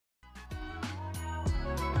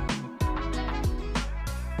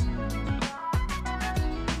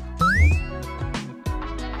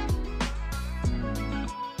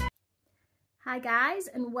Hi guys,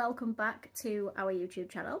 and welcome back to our YouTube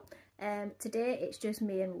channel. Today it's just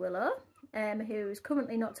me and Willow, who's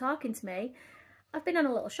currently not talking to me. I've been on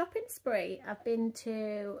a little shopping spree. I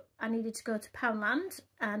needed to go to Poundland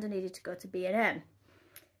and I needed to go to bandm.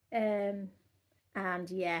 And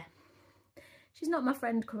yeah, she's not my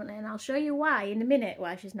friend currently, and I'll show you why in a minute,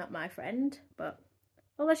 why she's not my friend. But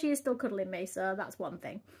although she is still cuddling me, so that's one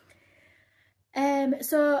thing.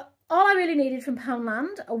 So all I really needed from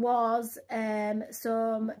Poundland was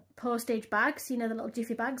some postage bags, you know, the little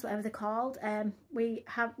jiffy bags, whatever they're called. Me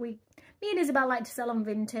and Isabel like to sell on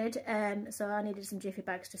Vinted, so I needed some jiffy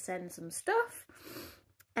bags to send some stuff.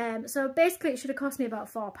 So basically it should have cost me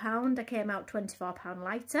about £4. I came out £24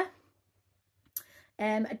 lighter.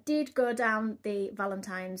 I did go down the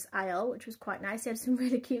Valentine's aisle, which was quite nice. They had some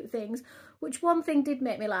really cute things, which one thing did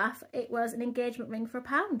make me laugh. It was an engagement ring for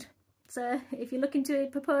 £1. So if you're looking to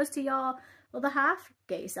propose to your other half,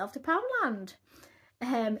 get yourself to Poundland.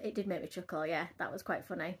 It did make me chuckle, yeah, that was quite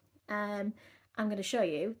funny. I'm going to show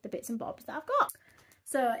you the bits and bobs that I've got.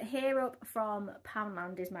 So here up from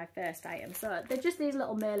Poundland is my first item. So they're just these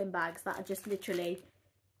little mailing bags that are just literally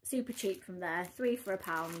super cheap from there. 3 for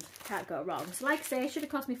 £1, can't go wrong. So like I say, it should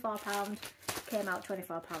have cost me £4, came out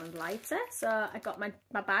 £24 lighter. So I got my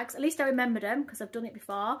bags, at least I remembered them because I've done it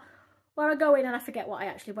before, where I go in and I forget what I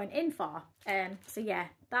actually went in for. So yeah,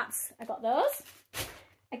 I got those.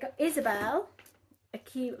 I got Isabel a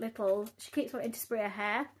cute little, she keeps wanting to spray her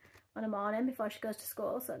hair on a morning before she goes to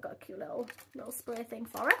school, so I got a cute little spray thing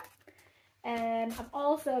for her. I've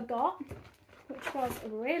also got, which was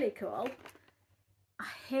really cool, I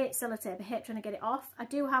hate sellotape, I hate trying to get it off. I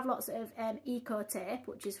do have lots of eco tape,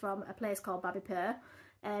 which is from a place called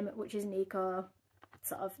bandm, which is an eco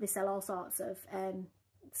sort of, they sell all sorts of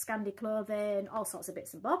Scandi clothing, all sorts of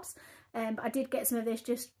bits and bobs. But I did get some of this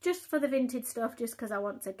just for the vintage stuff, just because I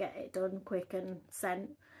want to get it done quick and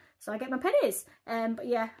sent. So I get my pennies. But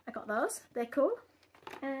yeah, I got those. They're cool.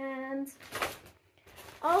 And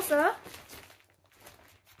also,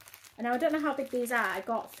 and now I don't know how big these are. I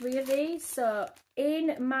got 3 of these. So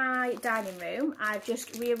in my dining room, I've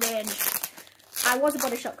just rearranged. I was a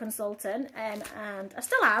Body Shop consultant, and I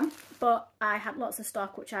still am, but I had lots of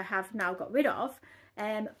stock which I have now got rid of.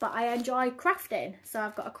 But I enjoy crafting, so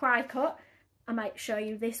I've got a cry cut. I might show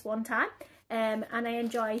you this one time. And I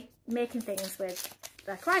enjoy making things with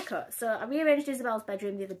the cry cut. So I rearranged Isabel's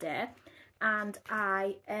bedroom the other day, and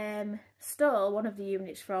I stole one of the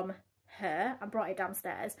units from her and brought it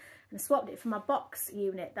downstairs and swapped it for my box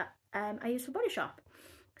unit that I use for Body Shop.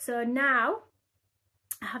 So now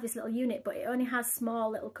I have this little unit, but it only has small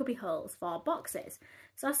little cubby holes for boxes.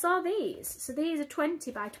 So I saw these. So these are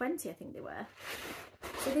 20 by 20, I think they were.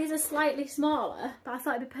 So these are slightly smaller, but I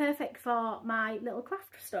thought it'd be perfect for my little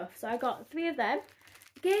craft stuff. So I got 3 of them.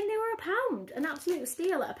 Again, they were £1, an absolute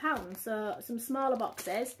steal at £1. So some smaller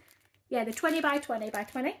boxes. Yeah, they're 20 by 20 by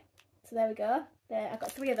 20. So there we go. I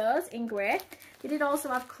got 3 of those in grey. They did also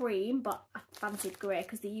have cream, but I fancied grey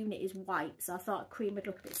because the unit is white, so I thought cream would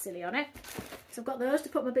look a bit silly on it. So I've got those to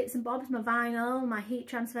put my bits and bobs, my vinyl, my heat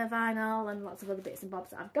transfer vinyl, and lots of other bits and bobs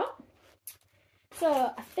that I've got.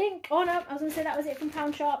 So I think, oh no, I was going to say that was it from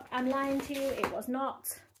Pound Shop. I'm lying to you, it was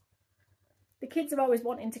not. The kids are always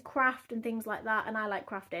wanting to craft and things like that, and I like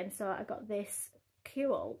crafting, so I got this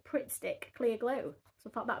cool Pritt Stick clear glue. So I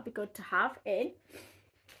thought that would be good to have in.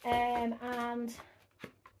 And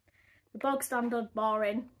the bog standard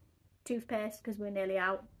boring toothpaste, because we're nearly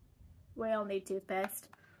out. We all need toothpaste.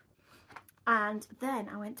 And then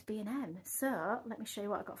I went to B&M. So let me show you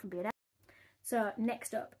what I got from B&M. So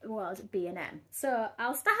next up was B&M. So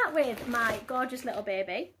I'll start with my gorgeous little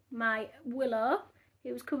baby, my Willow,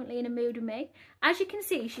 who's currently in a mood with me. As you can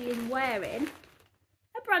see, she is wearing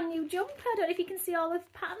a brand new jumper. I don't know if you can see all the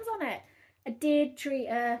patterns on it. I did treat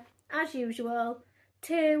her, as usual,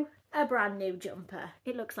 to a brand new jumper.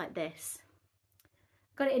 It looks like this.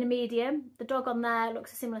 Got it in a medium. The dog on there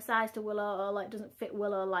looks a similar size to Willow, or like doesn't fit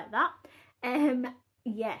Willow like that.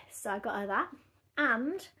 Yes, so I got her that.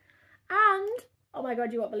 And oh my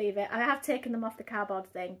god, you won't believe it, I have taken them off the cardboard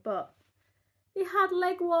thing, but they had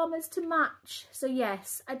leg warmers to match. So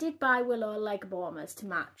yes, I did buy Willow leg warmers to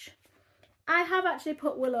match. I have actually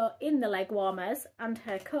put Willow in the leg warmers and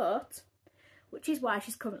her coat, which is why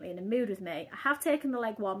she's currently in a mood with me. I have taken the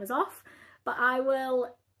leg warmers off, but I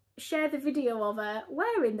will share the video of her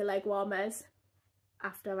wearing the leg warmers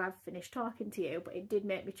after I've finished talking to you, but it did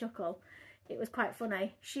make me chuckle. It was quite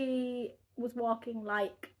funny. She was walking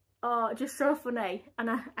like, oh, just so funny, and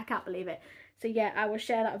I can't believe it. So yeah, I will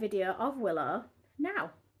share that video of Willow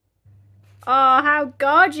now. Oh, how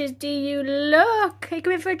gorgeous do you look? Are you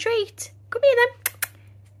coming for a treat? Come here then.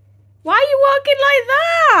 Why are you walking like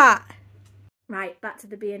that? Right, back to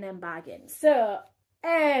the B&M bargain. So,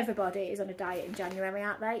 everybody is on a diet in January,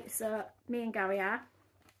 aren't they? So, me and Gary are.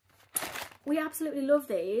 We absolutely love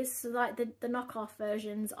these. So, like the knockoff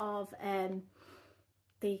versions of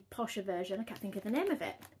the posher version. I can't think of the name of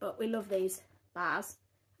it. But we love these bars.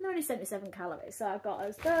 And they're only 77 calories. So, I got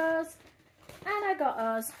us those. And I got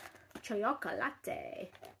us chocolate.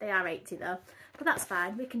 They are 80 though. But that's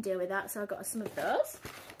fine. We can deal with that. So, I got us some of those.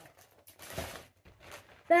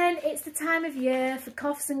 Then it's the time of year for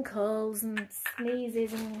coughs and colds and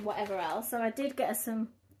sneezes and whatever else. So I did get us some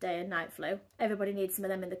day and night flu. Everybody needs some of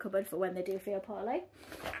them in the cupboard for when they do feel poorly.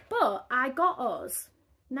 But I got us,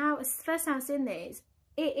 now it's the first time I've seen these,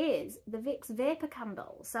 it is the Vicks Vapor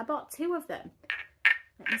Candles. So I bought 2 of them.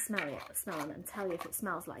 Let me smell them and tell you if it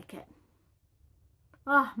smells like it.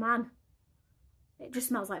 Oh man, it just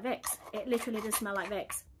smells like Vicks. It literally does smell like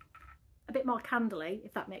Vicks. A bit more candly,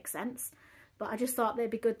 if that makes sense. But I just thought they'd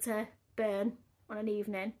be good to burn on an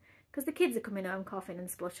evening because the kids are coming home coughing and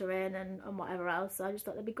spluttering and whatever else. So I just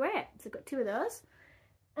thought they'd be great. So I've got 2 of those.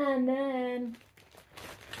 And then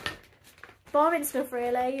boring stuff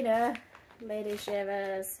really, you know, lady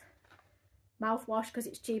shavers, mouthwash because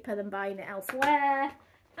it's cheaper than buying it elsewhere.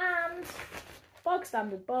 And bog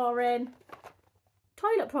standard boring.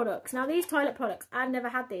 Toilet products. Now these toilet products, I've never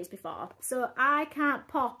had these before, so I can't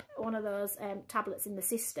pop one of those tablets in the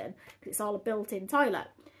system because it's all a built-in toilet,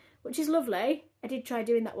 which is lovely. I did try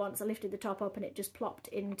doing that once. I lifted the top up and it just plopped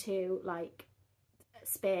into like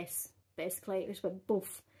space, basically. It just went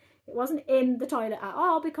boof. It wasn't in the toilet at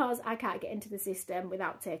all because I can't get into the system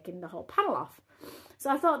without taking the whole panel off. So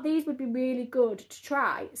I thought these would be really good to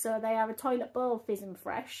try. So they are a toilet bowl fizz and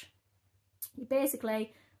fresh. You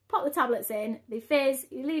basically pop the tablets in, they fizz,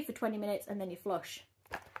 you leave for 20 minutes and then you flush.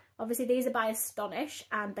 Obviously these are by Astonish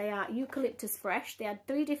and they are eucalyptus fresh. They had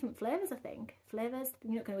 3 different flavours, I think. Flavours,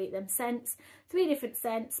 you're not going to eat them. Scents, 3 different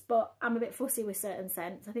scents, but I'm a bit fussy with certain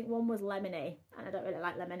scents. I think one was lemony and I don't really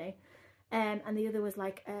like lemony. And the other was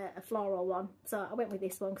like a floral one. So I went with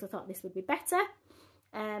this one because I thought this would be better.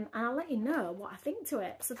 And I'll let you know what I think to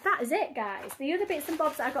it. So that is it, guys. The other bits and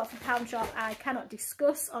bobs that I got from Pound Shop I cannot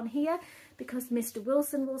discuss on here because Mr.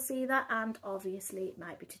 Wilson will see that, and obviously it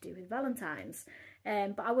might be to do with Valentine's.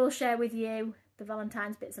 But I will share with you the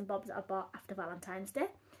Valentine's bits and bobs that I bought after Valentine's Day.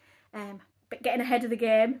 But getting ahead of the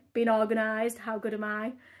game, being organised, how good am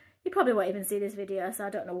I? You probably won't even see this video, so I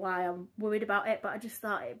don't know why I'm worried about it, but I just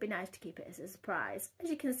thought it'd be nice to keep it as a surprise. As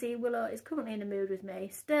you can see, Willow is currently in the mood with me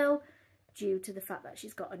still, due to the fact that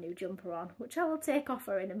she's got a new jumper on, which I will take off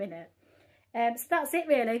her in a minute. So that's it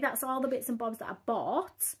really. That's all the bits and bobs that I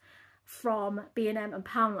bought from B&M and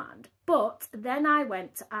Poundland. But then I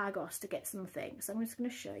went to Argos to get something, so I'm just going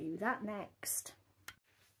to show you that next.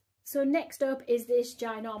 So next up is this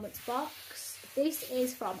ginormous box. This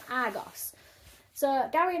is from Argos. So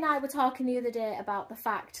Gary and I were talking the other day about the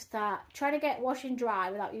fact that trying to get washing dry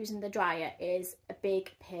without using the dryer is a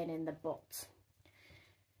big pain in the butt.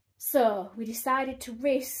 So we decided to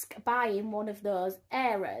risk buying one of those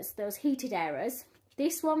airers, those heated airers.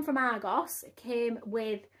 This one from Argos came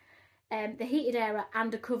with the heated airer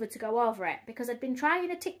and a cover to go over it because I'd been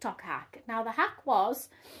trying a TikTok hack. Now the hack was,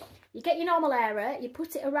 you get your normal airer, you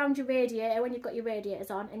put it around your radiator when you've got your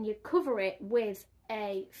radiators on, and you cover it with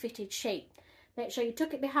a fitted sheet. Make sure you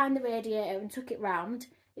tuck it behind the radiator and tuck it round.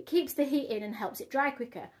 It keeps the heat in and helps it dry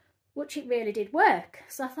quicker, which it really did work.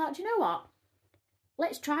 So I thought, you know what?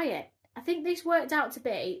 Let's try it. I think this worked out to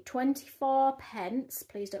be 24 pence,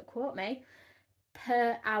 please don't quote me,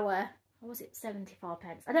 per hour. Or was it 74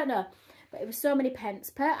 pence? I don't know. But it was so many pence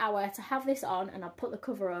per hour to have this on, and I'll put the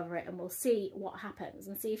cover over it and we'll see what happens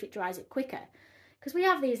and see if it dries it quicker. Because we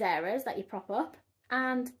have these airers that you prop up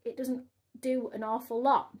and it doesn't do an awful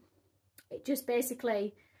lot. It just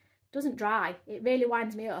basically doesn't dry. It really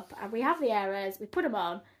winds me up. And we have the airers, we put them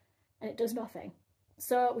on and it does nothing.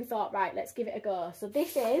 So we thought, right, let's give it a go. So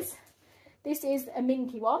this is a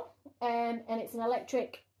Minky one, and it's an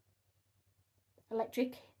electric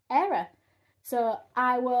airer. So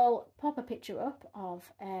I will pop a picture up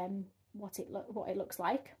of what it looks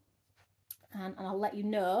like, and I'll let you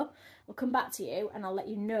know. I'll come back to you and I'll let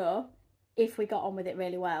you know if we got on with it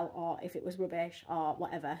really well or if it was rubbish or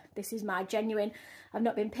whatever. This is my genuine, I've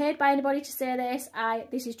not been paid by anybody to say this.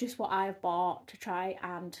 This is just what I've bought to try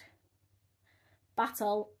and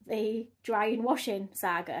battle the drying washing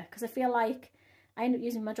saga, because I feel like I end up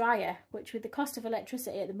using my dryer, which with the cost of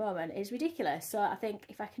electricity at the moment is ridiculous. So I think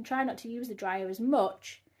if I can try not to use the dryer as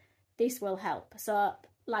much, this will help. So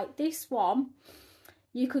like this one,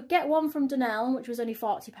 You could get one from Dunelm, which was only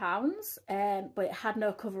 £40, but it had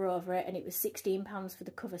no cover over it, and it was £16 for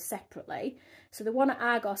the cover separately. So the one at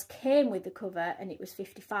Argos came with the cover, and it was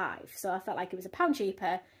 £55. So I felt like it was £1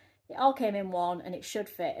 cheaper. It all came in one, and it should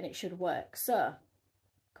fit, and it should work. So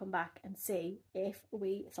come back and see if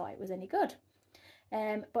we thought it was any good.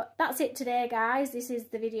 But that's it today, guys. This is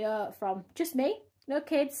the video from just me. No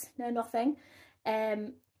kids, no nothing.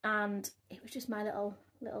 And it was just my little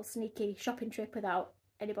sneaky shopping trip without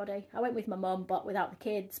anybody. I went with my mum, but without the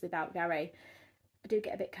kids, without Gary. I do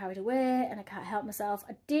get a bit carried away and I can't help myself.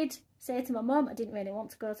 I did say to my mum I didn't really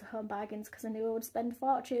want to go to Home Bargains because I knew I would spend a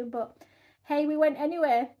fortune, but hey, we went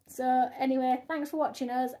anyway. So anyway, thanks for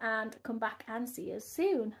watching us, and come back and see us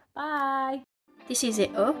soon. Bye. This is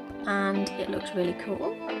it up, and it looks really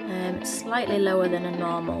cool. Slightly lower than a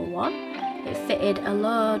normal one. It fitted a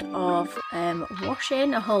load of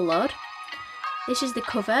washing, a whole load. This is the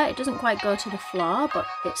cover. It doesn't quite go to the floor, but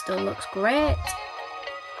it still looks great.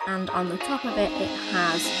 And on the top of it, it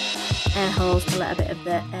has air holes to let a bit of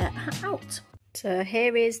the air out. So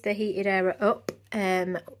here is the heatedairer up.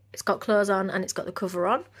 It's got clothes on and it's got the cover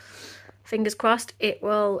on. Fingers crossed it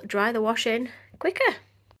will dry the washing quicker.